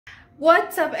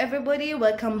What's up everybody,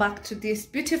 welcome back to this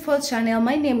beautiful channel.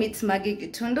 My name is Maggy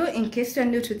Gitundu. In case you're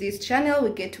new to this channel,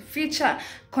 we get to feature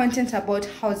content about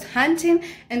house hunting.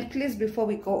 And please, before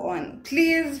we go on,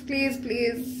 please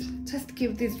just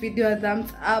give this video a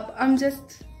thumbs up. I'm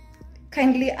just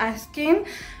kindly asking.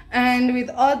 And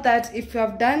with all that, if you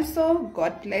have done so,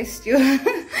 God bless you.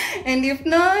 And if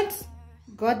not,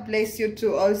 God bless you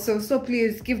too also. So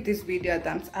please give this video a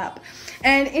thumbs up.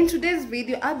 And in today's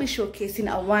video, I'll be showcasing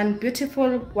a one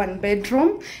beautiful one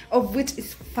bedroom, of which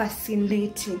is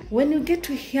fascinating. When you get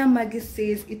to hear Maggie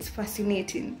says it's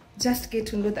fascinating, just get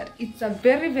to know that it's a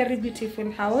very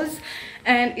beautiful house,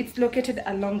 and it's located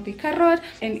along Thika Road,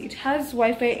 and it has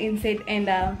Wi-Fi inside and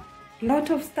a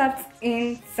lot of stuff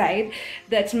inside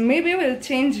that maybe will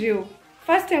change you.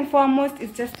 First and foremost,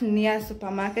 it's just near a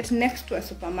supermarket, next to a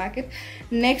supermarket,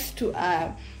 next to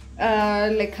a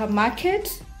like a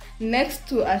market, next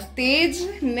to a stage,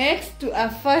 next to a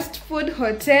fast food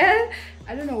hotel.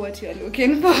 I don't know what you're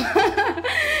looking for.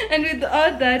 And with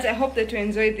all that, I hope that you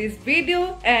enjoyed this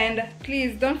video, and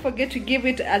please don't forget to give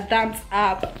it a thumbs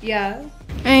up. Yeah.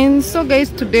 And so guys,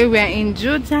 today we are in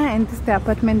Juja, and this is the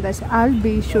apartment that I'll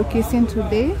be showcasing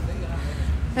today.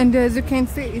 And as you can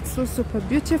see, it's so super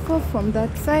beautiful from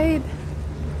that side,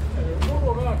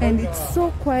 and it's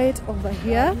so quiet over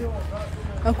here,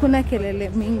 hakuna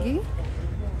kelele mingi.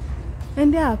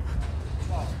 And yeah,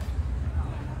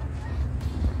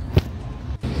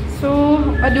 so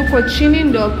hadi uko chini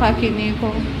ndio parking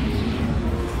iko.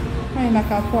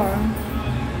 Inakaa poa,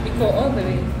 iko all the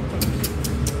way.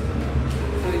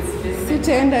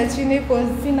 Sitaenda chini kwa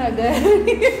sina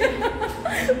gari.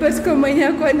 But kama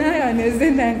yako nayo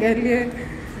anaweza angalia.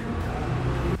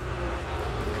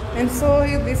 And so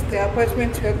this is the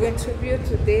apartment we are going to view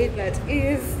today. That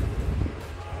is,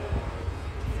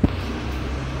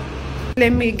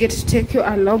 let me get to take you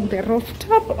along the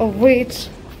rooftop, of which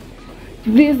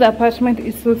this apartment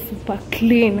is so super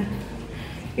clean.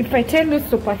 If I tell you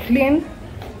super clean,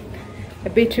 I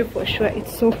bet you for sure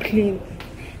it's so clean.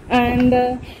 And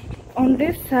on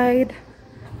this side,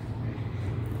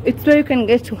 it's where you can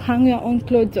get to hang your own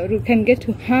clothes, or you can get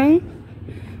to hang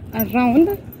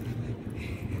around.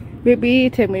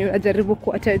 Maybe ajaribu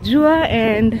kuatajua,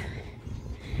 and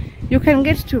you can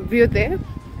get to view the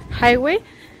highway.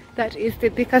 That is the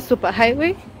Thika Super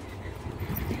Highway.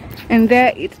 And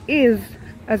there it is,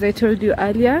 as I told you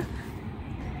earlier.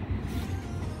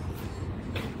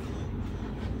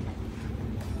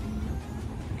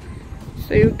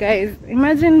 So you guys,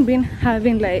 imagine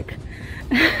having like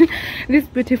this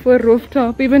beautiful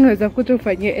rooftop. Even weza kutu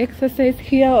ufanye exercise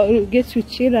here, or you get to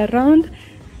chill around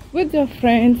with your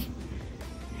friends.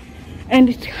 And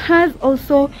it has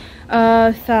also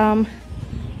some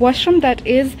washroom, that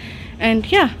is, and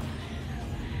yeah,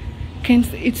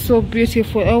 it's so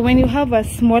beautiful. Or when you have a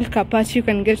small car party, you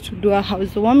can get to do a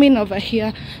housewarming over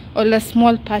here, or a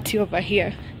small party over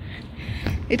here.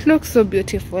 It looks so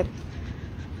beautiful.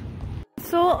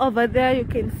 So over there you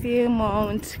can see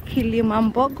Mount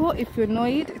Kilimambogo. If you know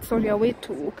it, it's on your way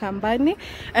to Ukambani,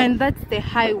 and that's the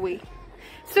highway.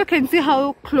 So you can see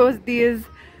how close this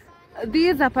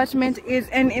apartment is.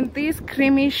 And in this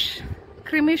creamish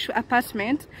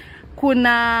apartment,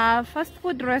 kuna fast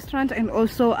food restaurant and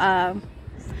also a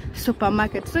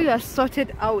supermarket. So you are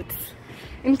sorted out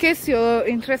in case you're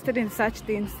interested in such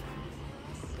things.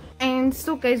 And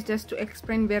so guys, just to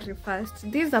explain very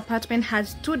fast, this apartment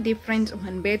has two different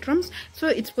one bedrooms, so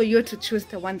it's for you to choose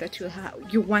the one that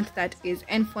you want, that is.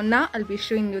 And for now, I'll be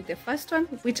showing you the first one,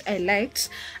 which I liked,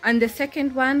 and the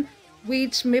second one,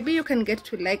 which maybe you can get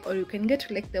to like, or you can get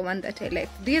to like the one that I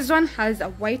liked. This one has a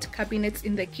white cabinets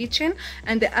in the kitchen,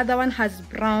 and the other one has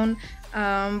brown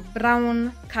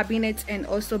cabinets and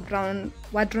also brown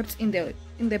wardrobes in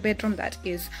the bedroom, that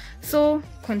is. So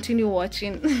continue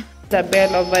watching. The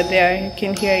bell over there, you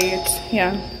can hear it.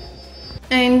 Yeah.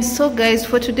 And so guys,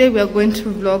 for today we are going to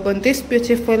vlog on this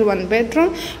beautiful one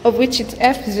bedroom, of which it's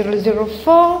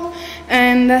F004,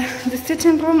 and the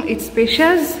sitting room is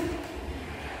spacious,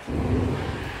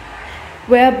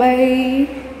 whereby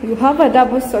you have a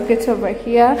double socket over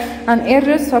here, an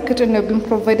aerial socket, and you've been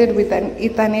provided with an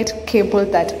Ethernet cable,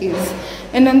 that is.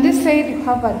 And on this side you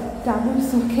have a double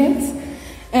socket,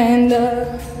 and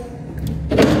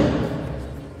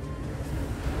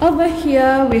over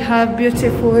here we have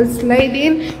beautiful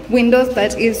sliding windows,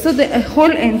 that is. So the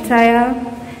whole entire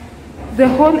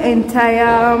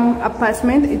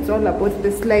apartment, it's all about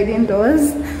the sliding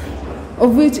doors,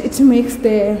 of which it makes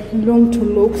the room to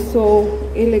look so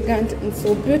elegant and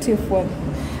so beautiful.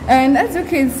 And as you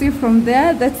can see from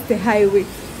there, that's the highway.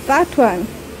 That one,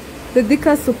 the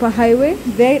Thika Super Highway,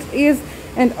 there it is.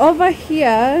 And over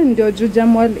here in the Juja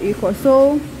Mall iko.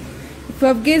 So if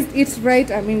I've guessed it right,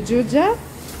 I'm in Juja.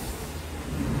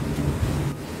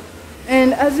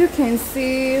 And as you can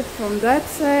see from that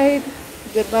side,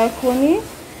 the balcony.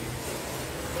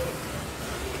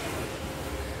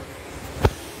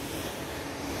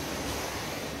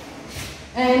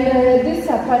 And this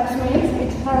apartment,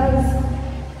 it has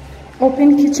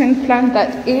open kitchen plan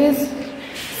that is.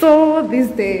 So this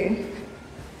is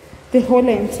the whole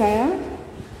entire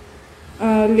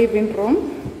living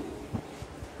room.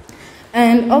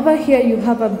 And over here you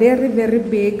have a very, very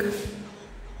big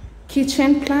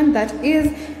kitchen plan that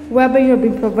is, whereby you'll be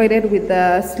provided with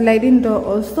a sliding door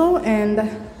also. And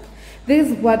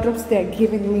these wardrobes, they are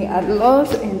giving me a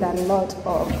lot and a lot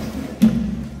of,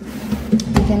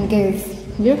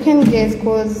 you can guess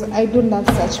because I do love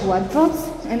such wardrobes.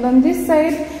 And on this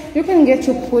side you can get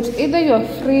to put either your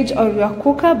fridge or your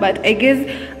cooker, but I guess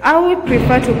I would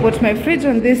prefer to put my fridge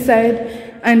on this side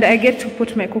and I get to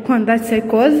put my cooker on that side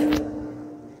because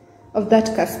of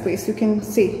that car space. You can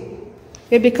see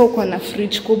maybe cook on a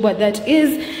fridge kubwa that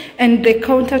is, and the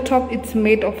countertop, it's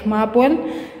made of marble,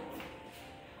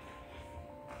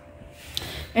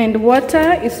 and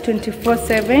water is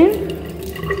 24/7.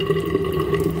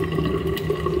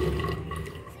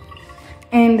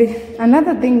 And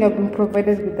another thing, I've been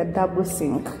provided with a double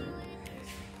sink.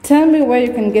 Tell me where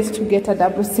you can get a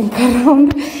double sink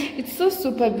around. It's so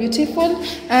super beautiful.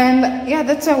 And yeah,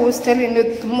 that's what I was telling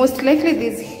you. Most likely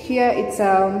this here, it's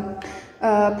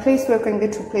a place where you can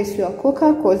get to place your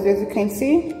cooker, because as you can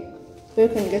see, you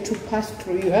can get to pass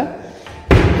through your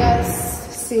gas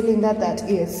cylinder that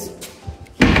is.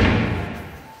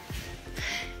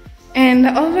 And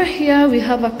over here we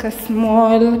have a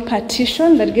small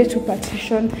partition that gets to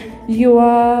partition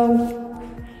your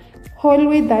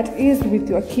hallway that is with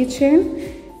your kitchen,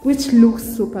 which looks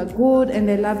super good. And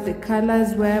I love the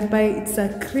colors, whereby it's a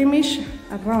creamish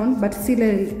around but still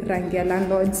a rangi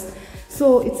landlords.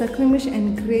 So it's a creamish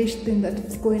and grayish thing that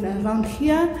is going around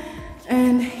here.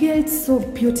 And here it's so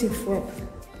beautiful.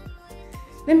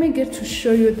 Let me get to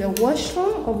show you the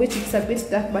washroom, of which it's a bit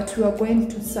dark, but we are going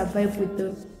to survive with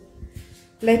the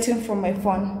lighting from my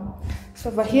phone.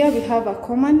 So over here we have a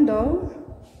common door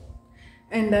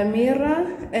and a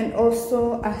mirror, and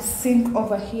also a sink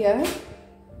over here,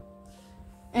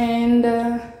 and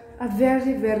a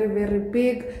very, very, very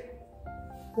big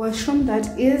washroom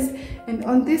that is. And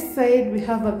on this side we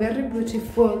have a very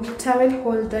beautiful towel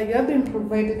holder. You have been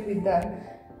provided with a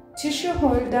tissue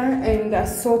holder and a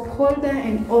soap holder,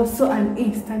 and also an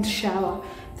instant shower.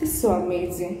 This is so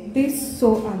amazing. This is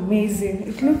so amazing.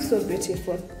 It looks so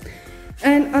beautiful.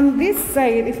 And on this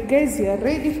side, if guys you are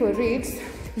ready for it,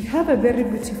 we have a very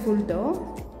beautiful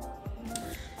door.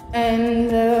 And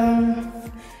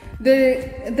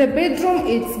the bedroom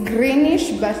is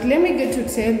greenish, but let me get to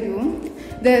tell you,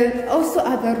 there are also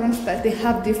other rooms that they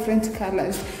have different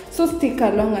colors. So stick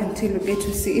along until you get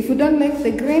to see. If you don't like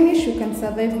the greenish, you can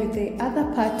survive with the other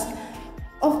part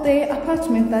of the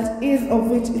apartment that is, of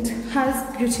which it has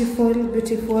beautiful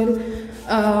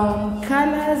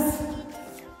colors,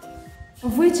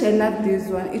 of which I love this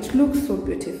one. It looks so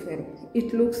beautiful.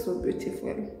 It looks so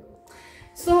beautiful.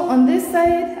 So on this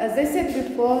side, as I said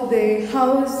before, the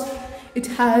house, it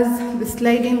has the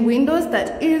sliding windows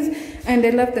that is, and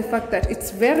I love the fact that it's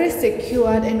very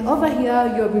secured. And over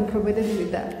here you'll be provided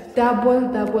with a double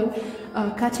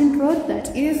curtain rod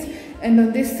that is. And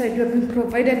on this side you have been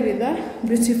provided with a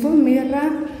beautiful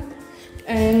mirror.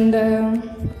 And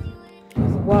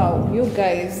wow, you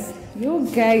guys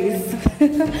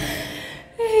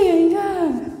hey,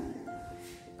 yeah,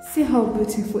 see how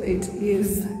beautiful it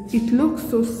is. It looks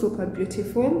so super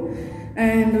beautiful.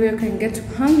 And you can get to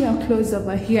hang your clothes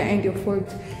over here, and you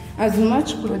fold as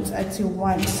much clothes as you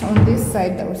want on this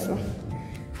side also.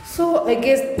 So I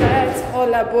guess that's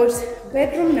all about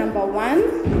bedroom number one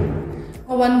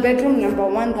bedroom number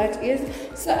one that is.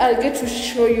 So I'll get to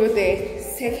show you the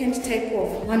second type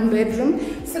of one bedroom,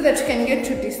 so that you can get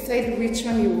to decide which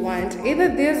one you want. Either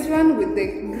this one with the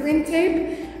green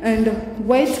tape and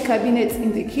white cabinets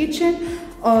in the kitchen,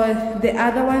 or the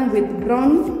other one with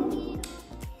brown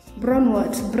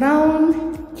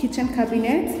kitchen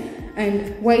cabinets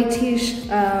and whitish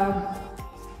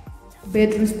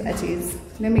bedrooms that is.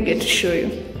 Let me get to show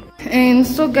you. And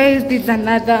so guys, this is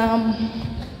another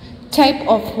type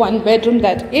of one bedroom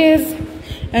that is,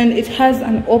 and it has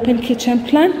an open kitchen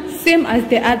plan, same as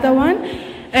the other one.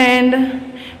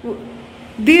 And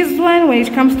this one, when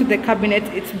it comes to the cabinet,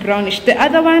 it's brownish. The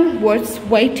other one was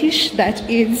whitish that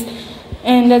is.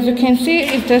 And as you can see,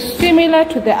 it's just similar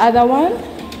to the other one,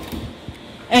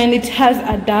 and it has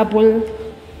a double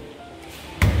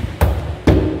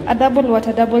a double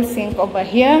water, double sink over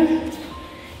here,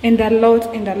 and a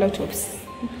lot of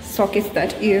sockets.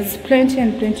 That is plenty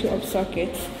and plenty of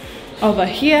sockets over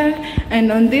here.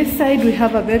 And on this side we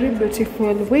have a very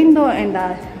beautiful window and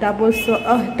a double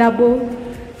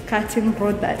curtain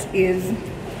rod. That is.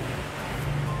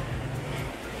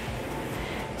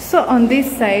 So on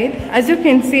this side, as you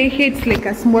can see here, it's like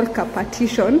a small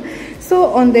partition.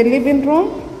 So on the living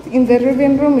room, in the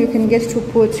living room you can get to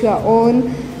put your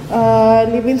own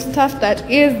living stuff. That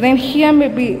is. Then here,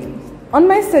 maybe on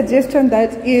my suggestion,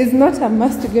 that is not a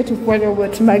must to get to follow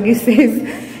what Maggie says,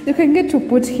 you can get to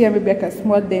put here maybe like a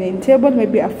small dining table,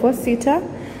 maybe a 4-seater.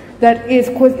 That is,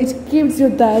 because it gives you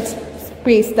that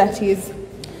space. That is.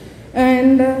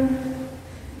 And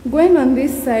going on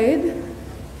this side,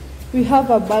 we have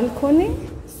a balcony.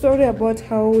 Sorry about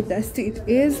how dusty it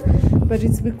is, but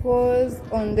it's because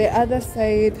on the other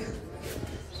side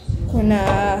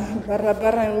kuna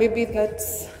barabara, and maybe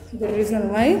that's the reason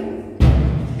why.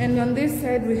 And on this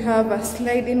side we have a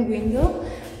sliding window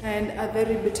and a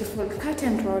very beautiful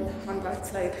curtain rod on that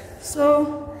side.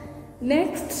 So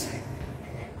next,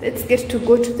 let's get to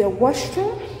go to the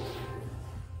washroom.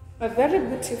 A very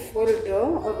beautiful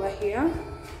door over here.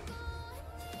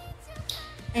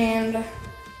 And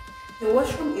the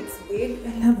washroom is big.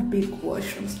 I love big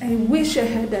washrooms. I wish I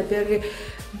had a very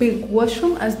big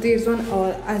washroom as there is one,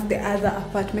 or as the other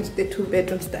apartment, the 2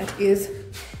 bedrooms. That is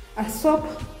a soap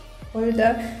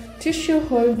holder, tissue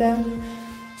holder,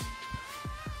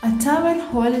 a towel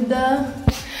holder.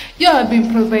 You have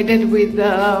been provided with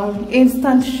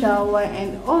instant shower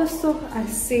and also a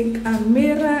sink, a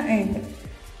mirror, and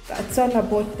that's all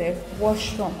about the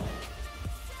washroom.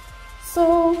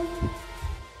 So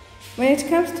when it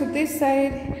comes to this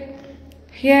side,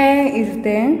 here is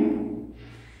the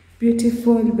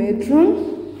beautiful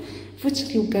bedroom, which,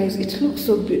 you guys, it looks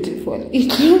so beautiful.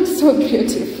 It looks so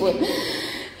beautiful.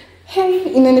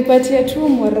 Hey, inanipatia tu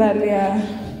moral ya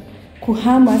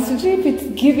kuhama. Sijui if it's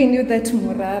giving you that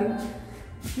moral.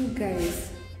 You guys.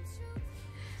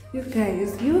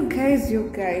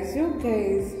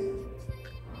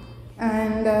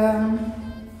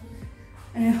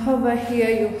 And over here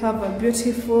you have a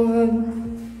beautiful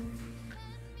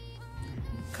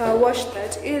car wash,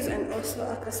 that is, and also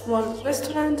like a small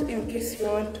restaurant in case you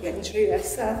want to enjoy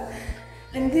yourself.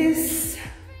 And this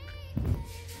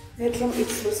bedroom is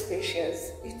so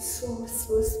spacious. It's so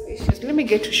spacious. Let me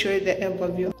get to show you the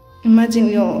overview. Imagine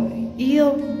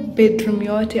your bedroom,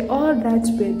 all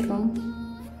that bedroom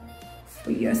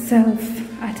for yourself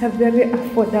at a very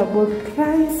affordable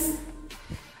price.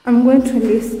 I'm going to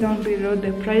list down below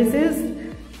the prices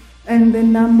and the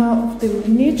number of the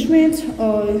management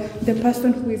or the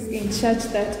person who is in charge,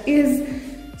 that is,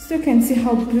 so you can see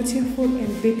how beautiful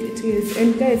and big it is.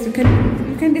 And guys, you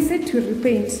can decide to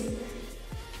repaint,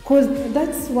 because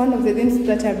that's one of the things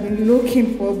that I've been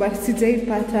looking for, but today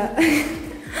pata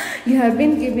you have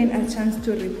been given a chance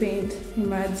to repaint.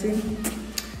 Imagine.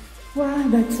 Wow,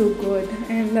 that's so good.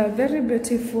 And a very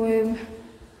beautiful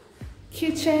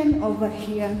kitchen over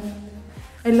here.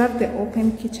 I love the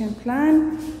open kitchen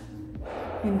plan,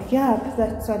 and yeah,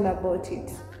 that's all about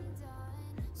it.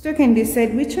 So you can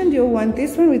decide which one do you want,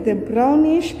 this one with the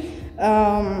brownish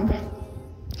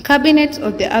cabinet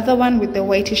or the other one with the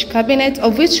whitish cabinet,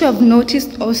 of which you have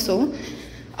noticed also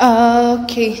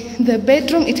okay, the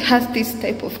bedroom, it has this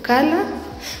type of color,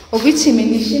 of which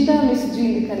imenishinda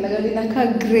msijui color gani, inaka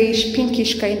grayish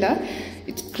pinkish kinda.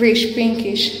 It's grayish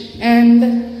pinkish.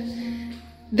 And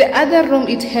the other room,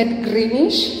 it had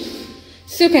greenish,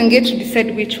 so you can get to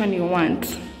decide which one you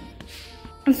want.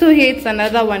 So here it's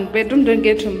another 1 bedroom. Don't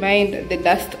get to mind the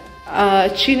dust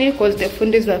chini, because the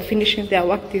fundis are finishing their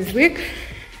work this week.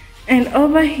 And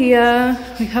over here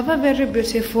we have a very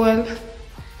beautiful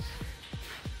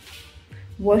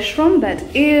washroom, that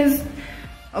is,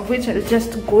 of which I'll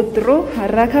just go through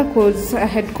haraka because I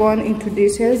had gone into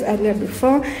details earlier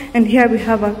before. And here we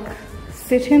have a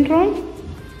sitting room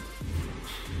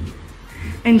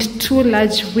and 2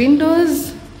 large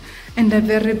windows and a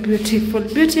very beautiful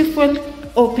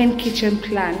open kitchen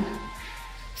plan.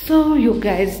 So you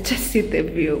guys, just see the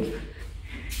view.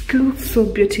 It looks so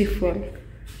beautiful.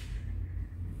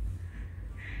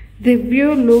 The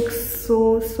view looks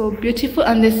so beautiful,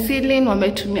 and the ceiling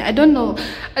wametumia, I don't know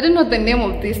the name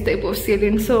of this type of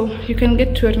ceiling, so you can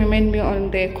get to remind me on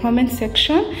the comment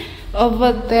section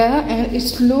over there. And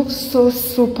it looks so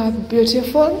super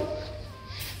beautiful.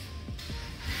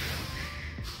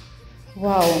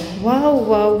 Wow.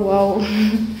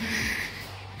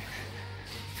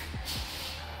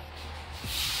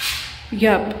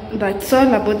 Yep, that's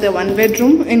all about the 1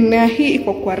 bedroom. And here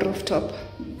iko kwa rooftop.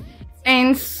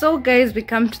 And so guys, we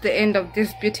come to the end of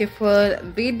this beautiful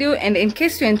video, and in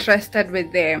case you're interested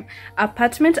with the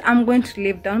apartment, I'm going to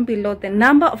leave down below the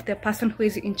number of the person who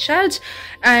is in charge,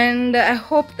 and I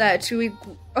hope that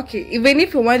okay, even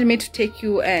if you want me to take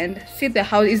you and see the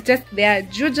house, it's just there,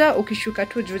 Juja ukishuka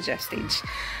to Juja stage,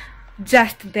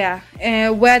 just there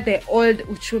where the old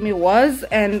uchumi was,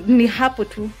 and ni hapo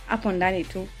tu, hapo ndani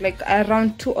tu, like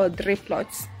around 2 or 3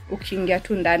 plots ukiingia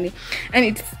tu ndani, and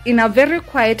it's in a very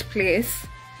quiet place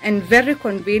and very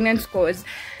convenient, cause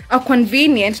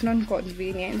convenient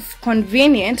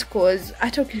cause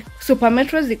hata super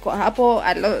metros iko hapo,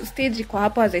 stage iko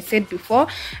hapo, as I said before,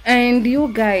 and you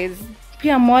guys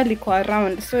pia mall iko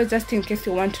around, so just in case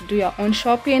you want to do your own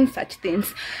shopping, such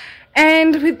things.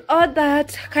 And with all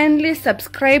that, kindly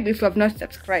subscribe if you have not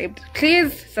subscribed.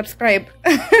 Please subscribe.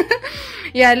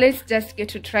 Yeah, let's just get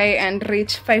to try and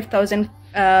reach 5,000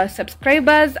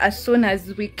 subscribers as soon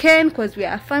as we can, because we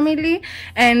are family.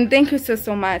 And thank you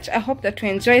so much. I hope that you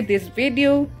enjoyed this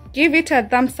video. Give it a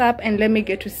thumbs up, and let me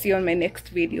get to see you on my next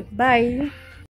video. Bye.